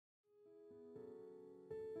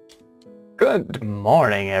Good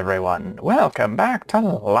morning, everyone. Welcome back to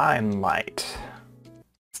Linelight.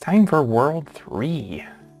 It's time for World 3.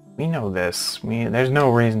 We know this. There's no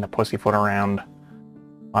reason to pussyfoot around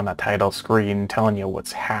on the title screen telling you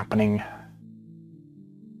what's happening.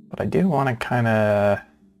 But I do want to kind of...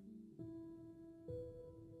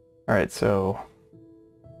 Alright, so...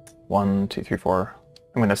 1, 2, 3, 4.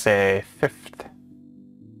 I'm going to say 5th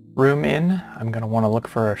room in. I'm going to want to look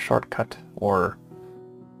for a shortcut or...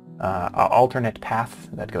 an alternate path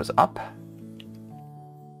that goes up.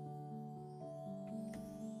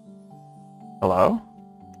 Hello?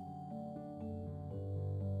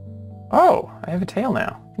 Oh, I have a tail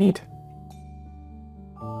now. Neat.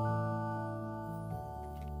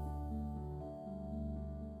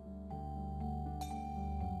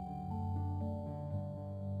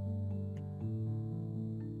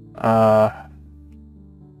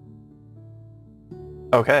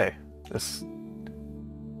 Okay. This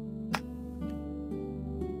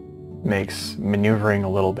makes maneuvering a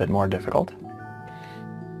little bit more difficult.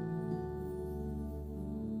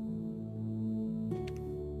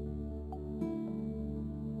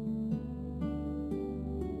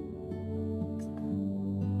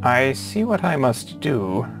 I see what I must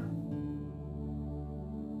do.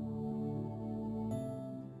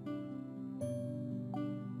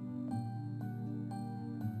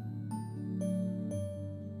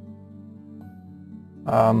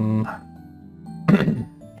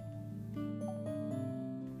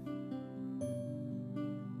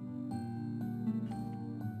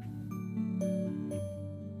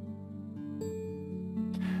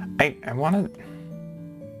 I want to...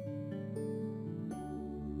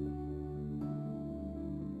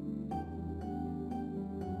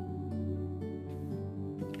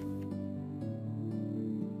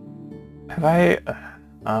 Have I...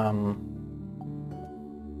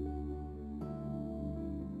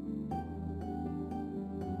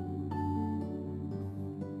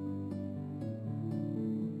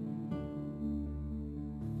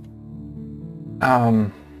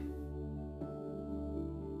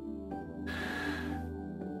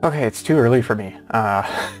 Okay, it's too early for me.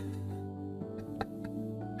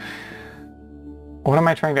 What am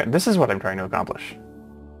I trying to... This is what I'm trying to accomplish.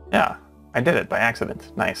 Yeah, I did it by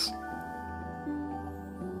accident. Nice.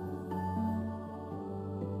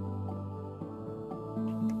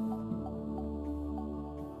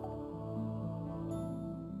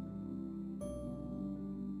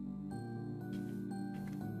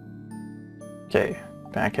 Okay,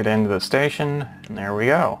 back it into the station, and there we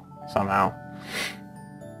go, somehow.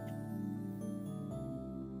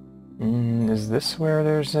 Is this where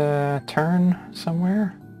there's a turn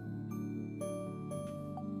somewhere?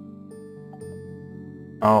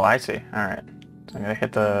 Oh, I see. Alright. So I'm gonna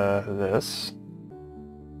hit this.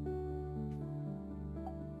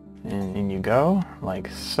 And in you go, like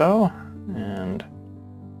so. And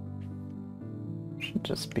should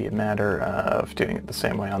just be a matter of doing it the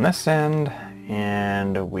same way on this end,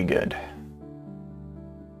 and we good.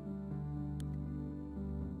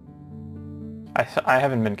 I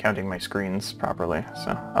haven't been counting my screens properly,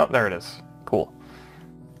 so... Oh, there it is. Cool.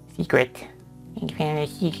 Secret. You found a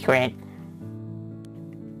secret.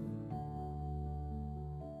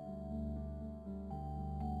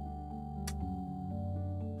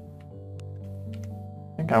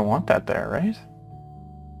 I think I want that there, right?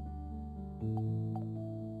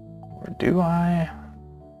 Or do I?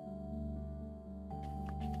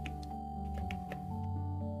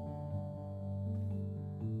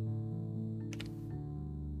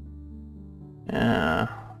 Yeah,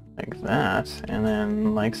 like that, and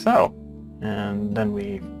then like so. And then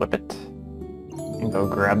we flip it and go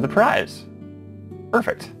grab the prize.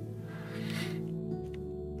 Perfect.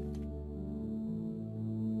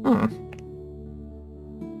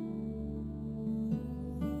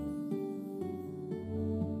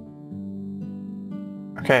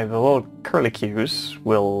 Okay, the little curlicues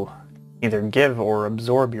will either give or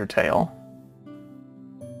absorb your tail.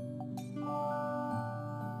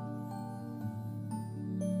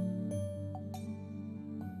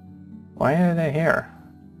 Why are they here?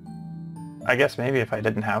 I guess maybe if I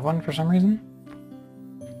didn't have one for some reason?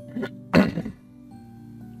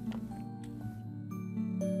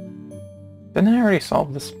 Didn't I already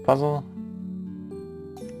solve this puzzle?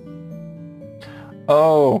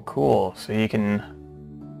 Oh, cool. So you can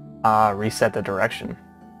reset the direction.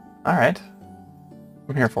 Alright.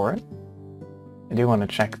 I'm here for it. I do want to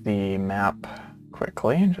check the map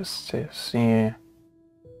quickly, just to see...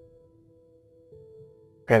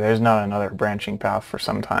 Okay, there's not another branching path for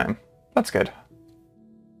some time. That's good.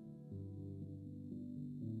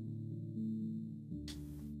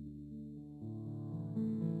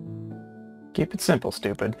 Keep it simple,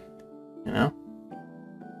 stupid. You know?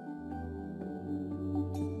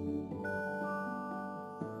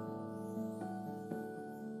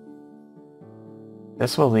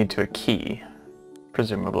 This will lead to a key,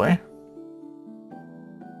 presumably.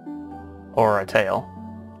 Or a tail,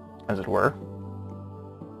 as it were.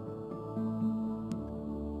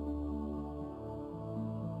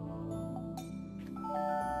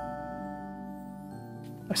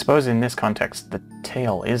 I suppose in this context, the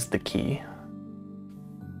tail is the key.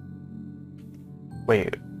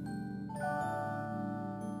 Wait.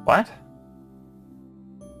 What?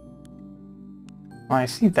 Well, I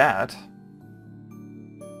see that.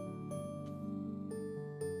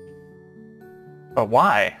 But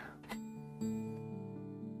why?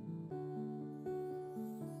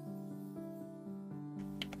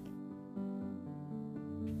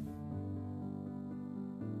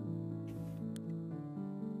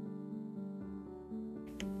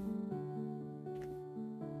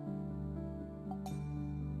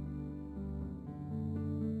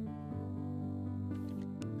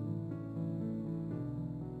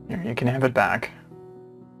 Here, you can have it back.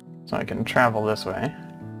 So I can travel this way.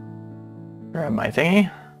 Grab my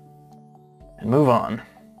thingy. And move on.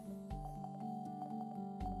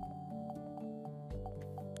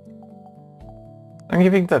 I'm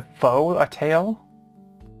giving the foe a tail?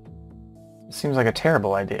 It seems like a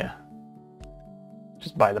terrible idea.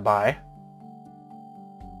 Just by the by.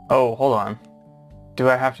 Oh, hold on. Do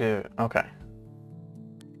I have to... Okay.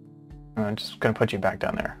 I'm just gonna put you back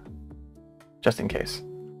down there. Just in case.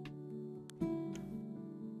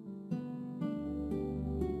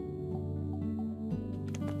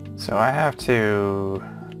 So I have to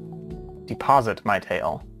deposit my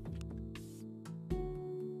tail.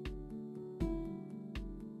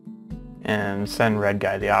 And send red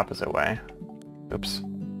guy the opposite way. Oops.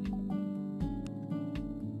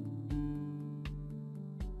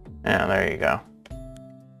 Yeah, there you go.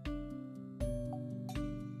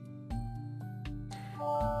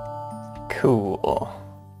 Cool.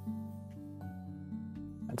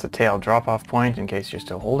 That's a tail drop-off point in case you're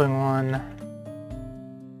still holding one.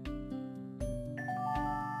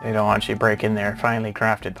 They don't want you breaking their finely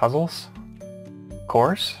crafted puzzles. Of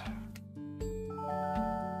course.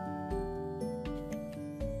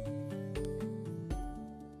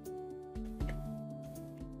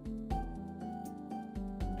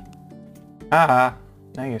 Ah,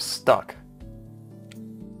 now you're stuck.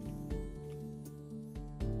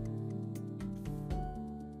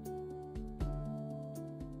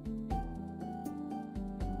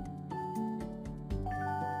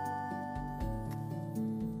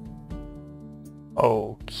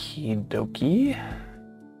 Okie dokie.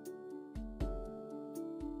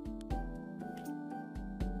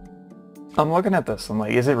 I'm looking at this, I'm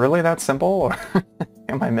like, is it really that simple, or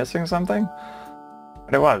am I missing something?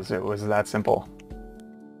 But it was that simple.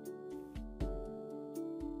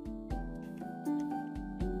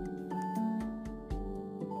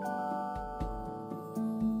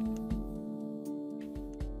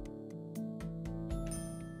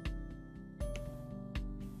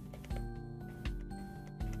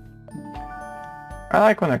 I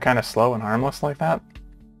like when they're kind of slow and harmless like that.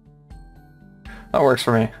 That works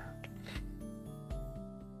for me.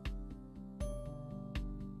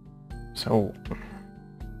 So...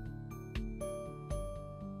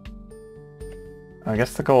 I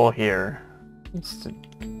guess the goal here is to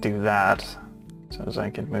do that so as I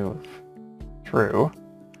can move through.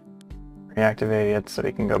 Reactivate it so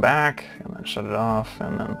we can go back, and then shut it off,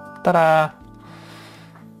 and then ta-da!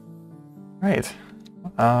 Right.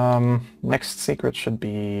 Next secret should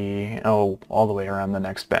be... oh, all the way around the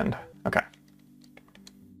next bend. Okay.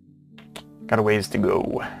 Got a ways to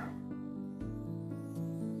go.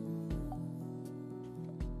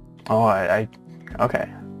 Oh, okay.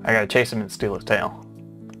 I gotta chase him and steal his tail.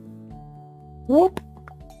 Whoop!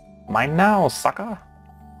 Mine now, sucker!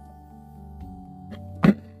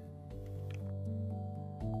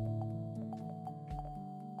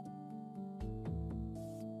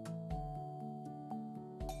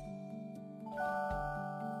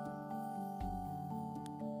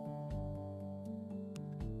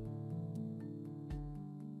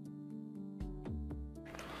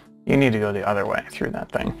 You need to go the other way through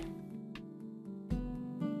that thing.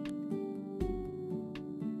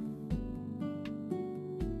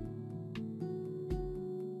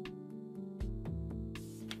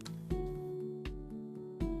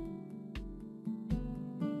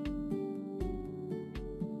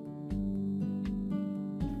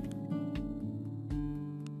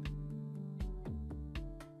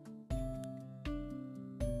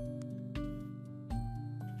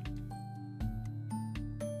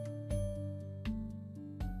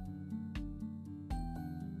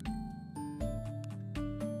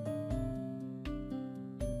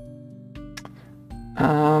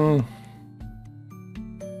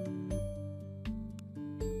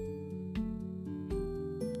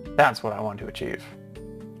 That's what I want to achieve.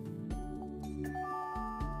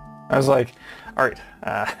 I was like, alright,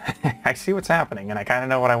 I see what's happening, and I kind of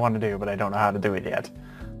know what I want to do, but I don't know how to do it yet.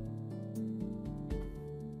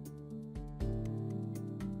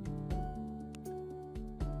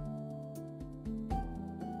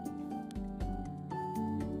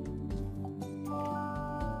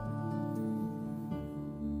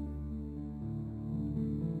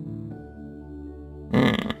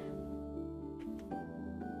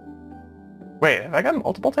 Wait, have I got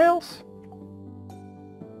multiple tails?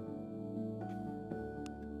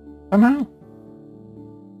 Somehow?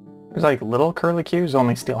 There's like little curly cues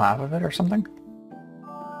only steal half of it or something?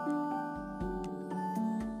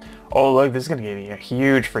 Oh look, this is gonna give me a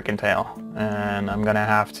huge freaking tail. And I'm gonna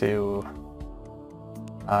have to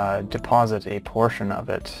deposit a portion of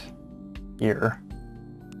it here.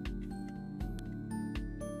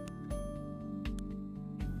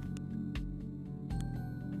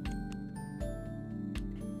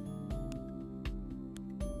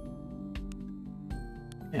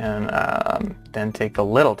 And then take the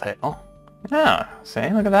little tail. Yeah, see,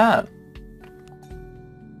 look at that.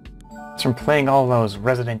 It's from playing all those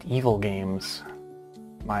Resident Evil games.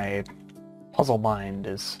 My puzzle mind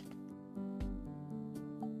is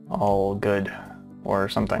all good, or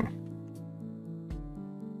something.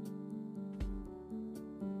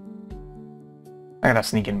 I gotta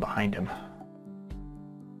sneak in behind him.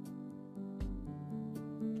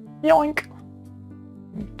 Yoink!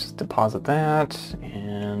 Just deposit that,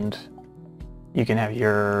 and you can have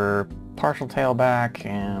your partial tail back,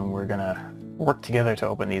 and we're gonna work together to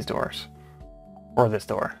open these doors. Or this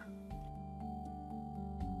door.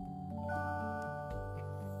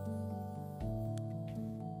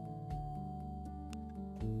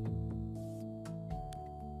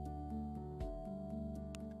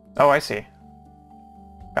 Oh, I see.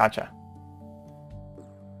 Gotcha.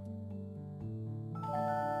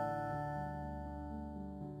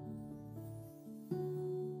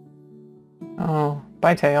 Oh,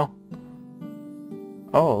 bye, tail.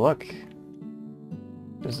 Oh, look.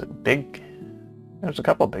 There's a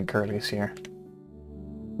couple big curlies here.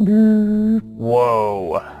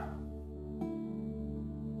 Whoa.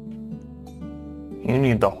 You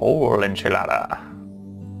need the whole enchilada.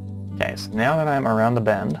 Okay, so now that I'm around the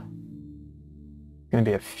bend, going to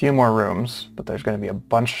be a few more rooms, but there's going to be a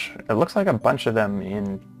bunch, it looks like a bunch of them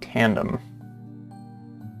in tandem.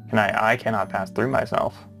 And I cannot pass through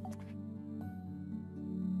myself.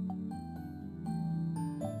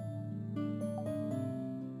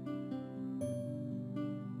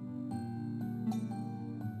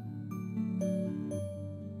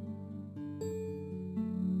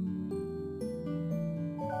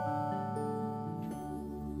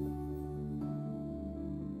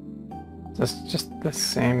 It's just the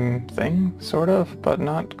same thing, sort of, but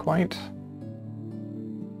not quite.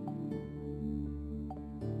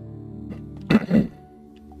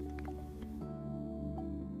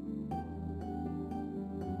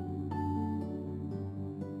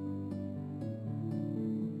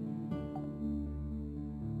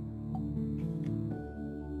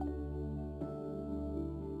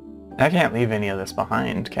 I can't leave any of this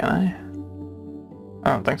behind, can I?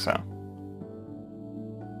 I don't think so.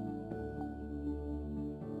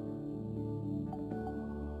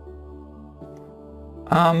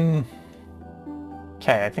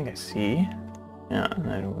 Okay, I think I see. Yeah, and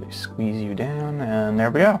then we squeeze you down, and there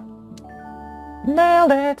we go.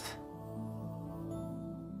 Nailed it!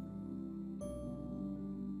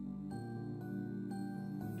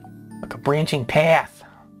 Like a branching path.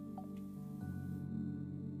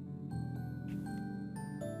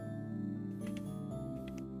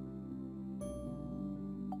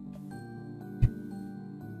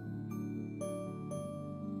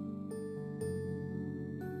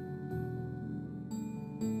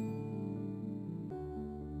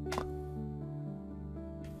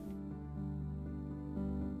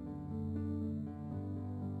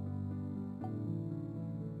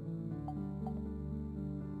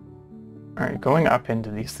 Alright, going up into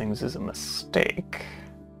these things is a mistake.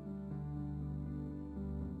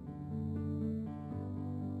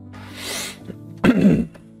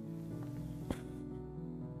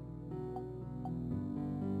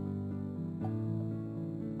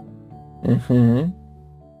 Mm-hmm.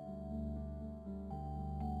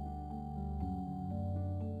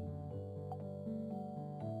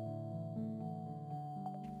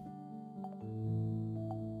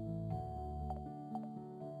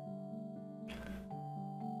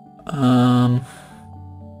 Um...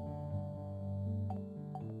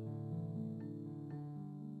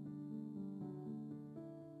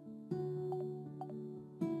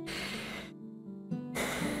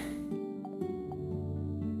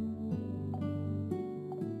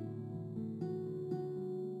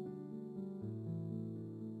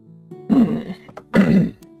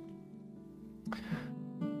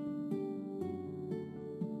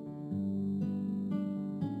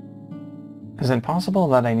 Is it possible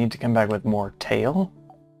that I need to come back with more tail?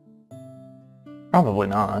 Probably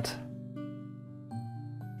not.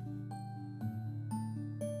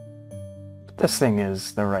 But this thing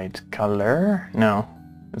is the right color. No,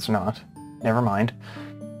 it's not. Never mind.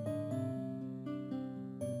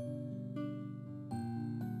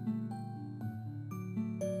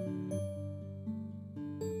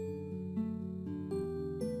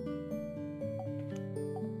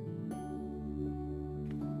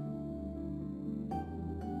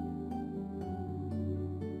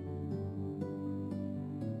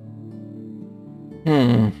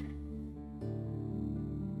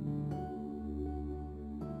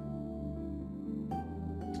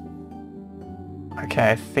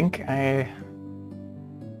 Okay, I think I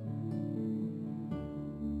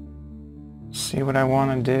see what I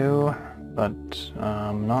want to do, but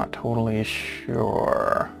I'm not totally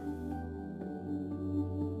sure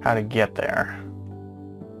how to get there.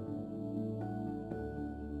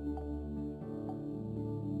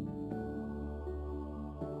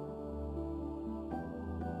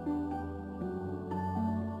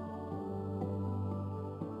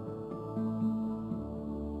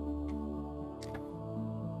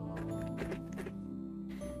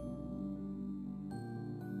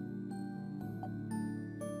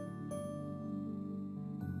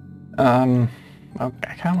 Okay,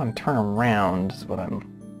 I kind of want to turn around is what I'm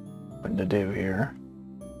going to do here.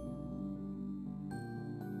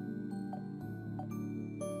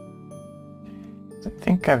 I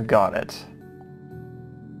think I've got it.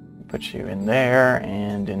 Put you in there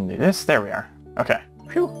and into this. There we are. Okay.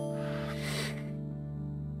 Phew.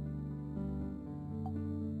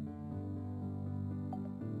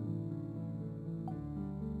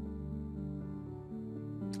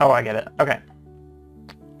 Oh, I get it. Okay.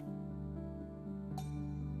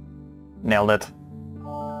 Nailed it.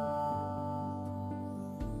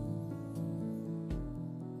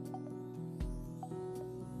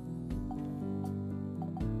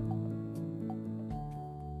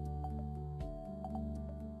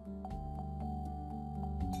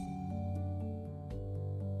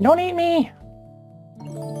 Don't eat me!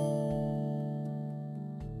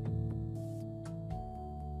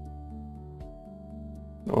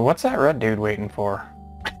 What's that red dude waiting for?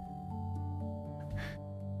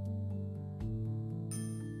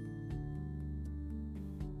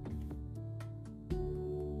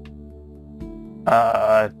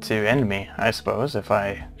 To end me, I suppose, if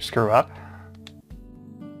I screw up.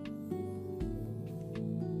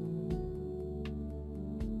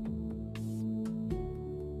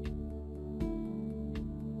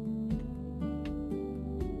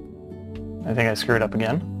 I think I screwed up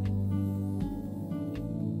again.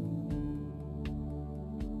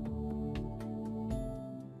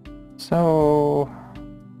 So...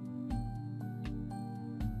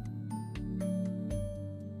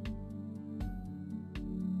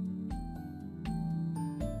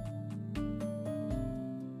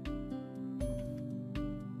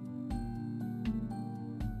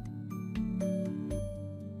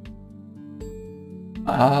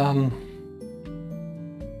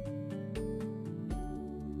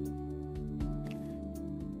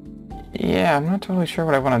 yeah, I'm not totally sure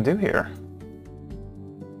what I want to do here.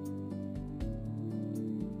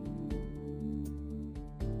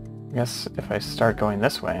 I guess if I start going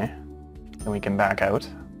this way, then we can back out.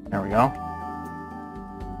 There we go.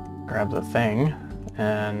 Grab the thing,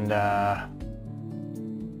 and head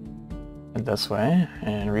this way,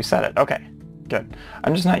 and reset it. Okay, good.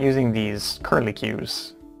 I'm just not using these curly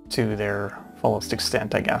cues to their fullest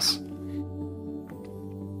extent, I guess.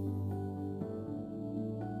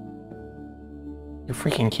 You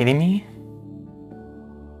freaking kidding me?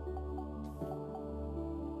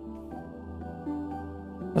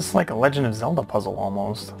 This is like a Legend of Zelda puzzle,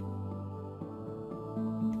 almost.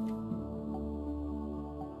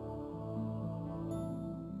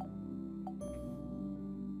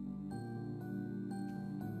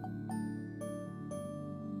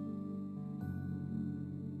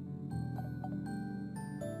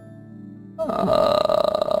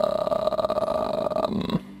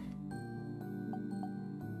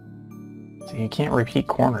 So you can't repeat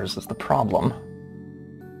corners is the problem.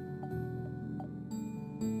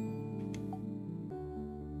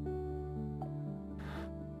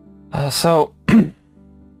 So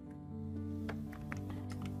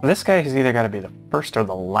this guy has either got to be the first or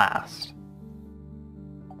the last.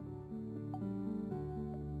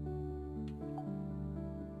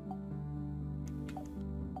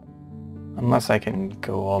 Unless I can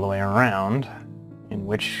go all the way around, in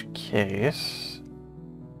which case...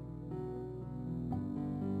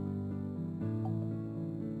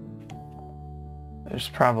 There's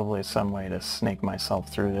probably some way to snake myself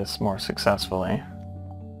through this more successfully.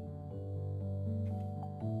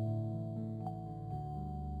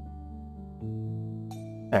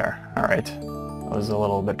 There, alright. That was a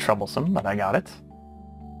little bit troublesome, but I got it.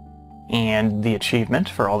 And the achievement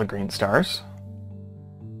for all the green stars.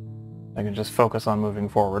 I can just focus on moving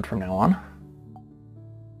forward from now on.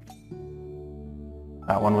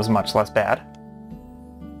 That one was much less bad.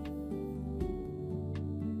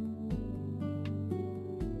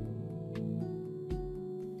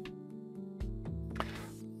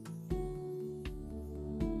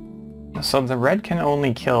 So the red can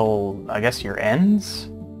only kill, I guess, your ends?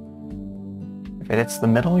 If it hits the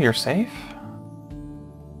middle, you're safe?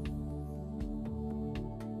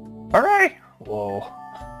 Alright! Whoa.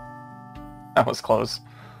 That was close.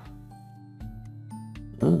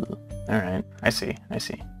 Alright, I see, I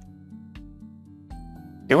see.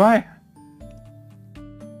 Do I?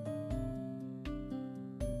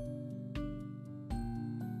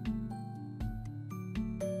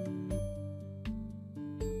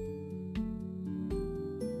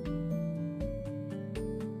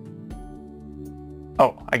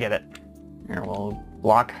 Oh, I get it. Here, we'll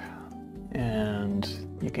block, and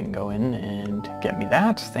you can go in and get me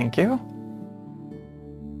that. Thank you.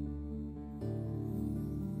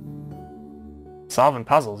 Solving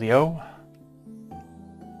puzzles, yo.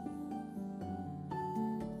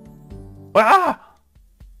 Ah!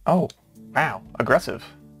 Oh, wow, aggressive.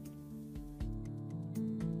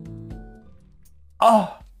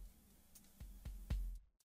 Oh!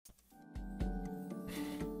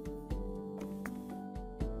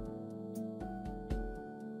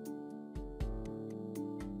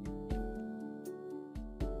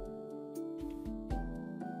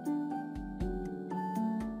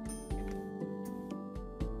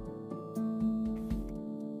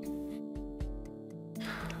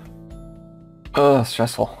 Ugh,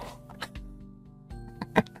 stressful.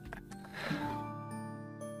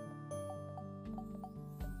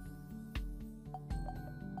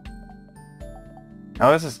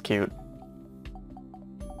 Oh, this is cute.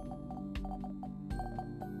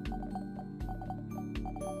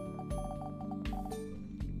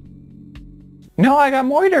 No, I got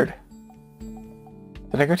moitered!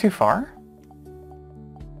 Did I go too far?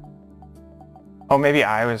 Oh, maybe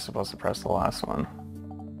I was supposed to press the last one.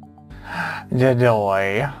 The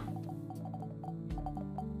delay.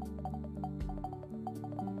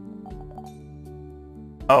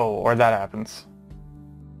 Oh, or that happens.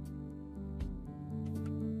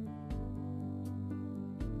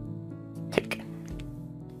 Tick.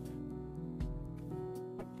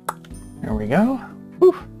 There we go.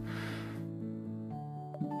 Whew.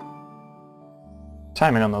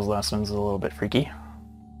 Timing on those last ones is a little bit freaky.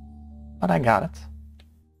 But I got it.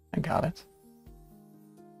 I got it.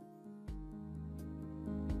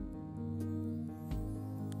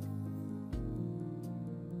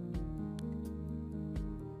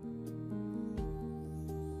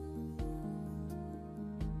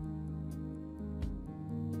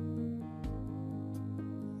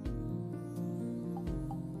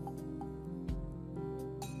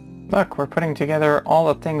 Look, we're putting together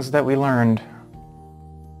all the things that we learned.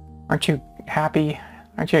 Aren't you happy?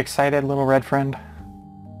 Aren't you excited, little red friend?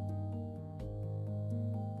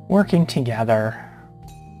 Working together.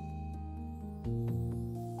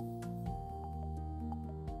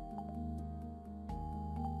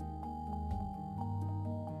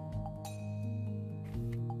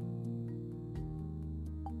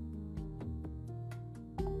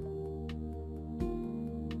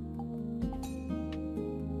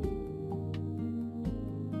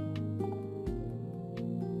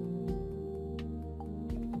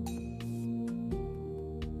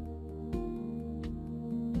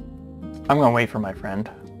 I'm gonna wait for my friend.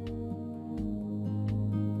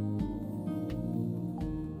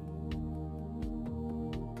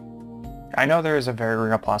 I know there is a very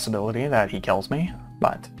real possibility that he kills me,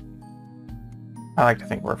 but I like to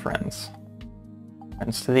think we're friends.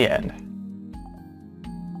 Friends to the end.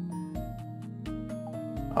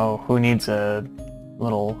 Oh, who needs a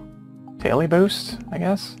little daily boost, I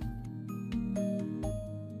guess?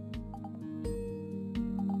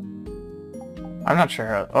 I'm not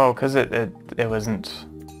sure. Oh, because it wasn't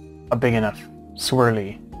a big enough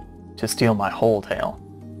swirly to steal my whole tail.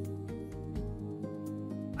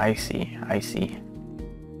 I see, I see.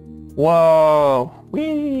 Whoa!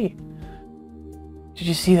 Whee! Did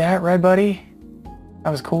you see that, Red Buddy? That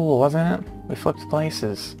was cool, wasn't it? We flipped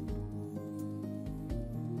places.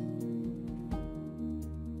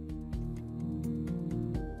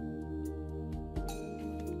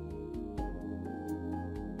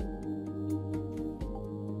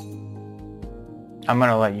 I'm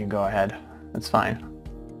gonna let you go ahead. It's fine.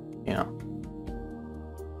 You know.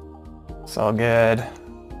 It's all good.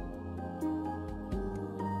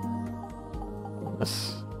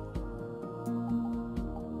 This.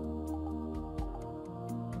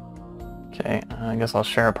 Okay, I guess I'll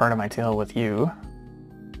share a part of my tail with you.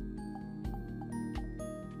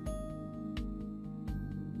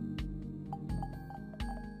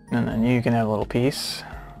 And then you can have a little piece.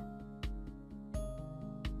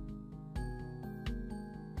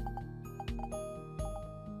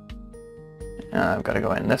 I've got to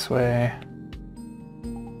go in this way.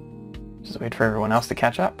 Just wait for everyone else to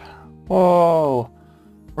catch up. Whoa!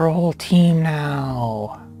 We're a whole team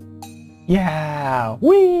now! Yeah!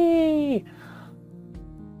 Whee!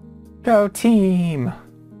 Go team!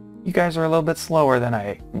 You guys are a little bit slower than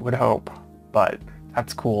I would hope, but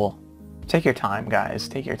that's cool. Take your time, guys.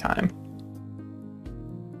 Take your time.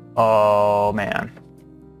 Oh, man.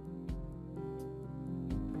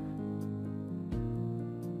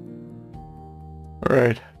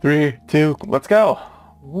 Alright, 3, 2, let's go!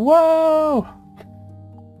 Whoa!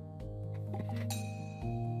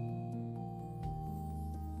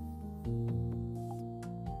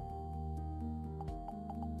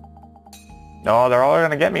 Oh, they're all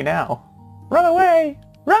gonna get me now. Run away!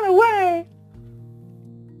 Run away!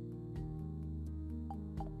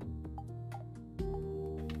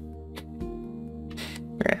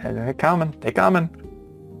 Yeah, they're coming. They're coming.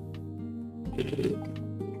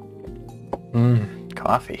 Mmm,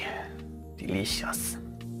 coffee. Delicious.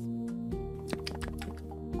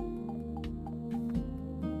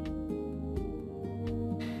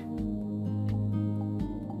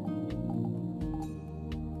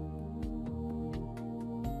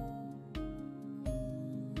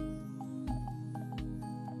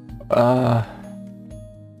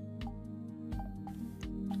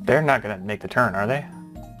 They're not gonna make the turn, are they?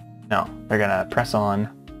 No, they're gonna press on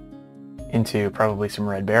into probably some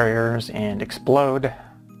red barriers and explode.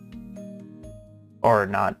 Or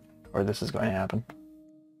not, or this is going to happen.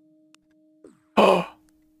 Oh!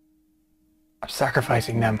 I'm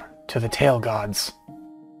sacrificing them to the tail gods.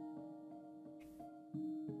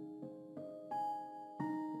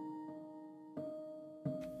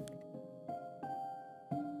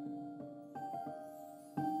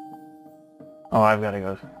 Oh, I've got to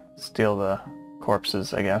go steal the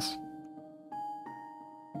corpses, I guess.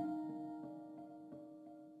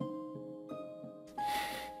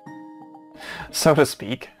 So to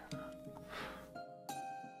speak.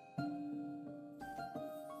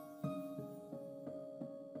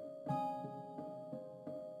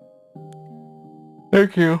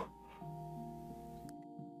 Thank you.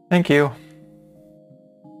 Thank you.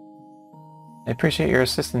 I appreciate your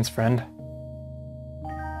assistance, friend.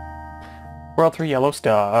 World 3 yellow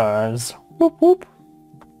stars. Whoop whoop.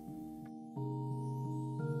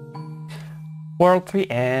 World 3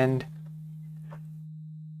 end.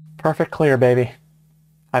 Perfect clear, baby.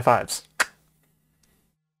 High fives.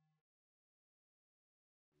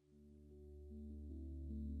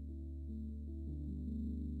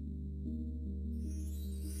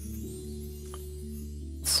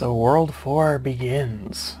 So World 4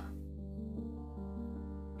 begins.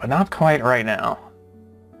 But not quite right now.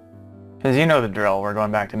 Because you know the drill, we're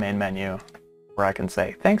going back to main menu, where I can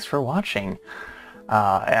say, thanks for watching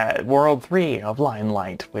at World 3 of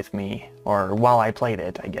Linelight with me, or while I played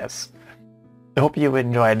it, I guess. I hope you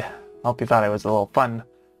enjoyed. I hope you thought it was a little fun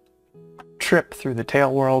trip through the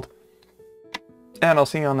tail world. And I'll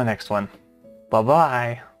see you on the next one.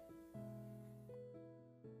 Bye-bye.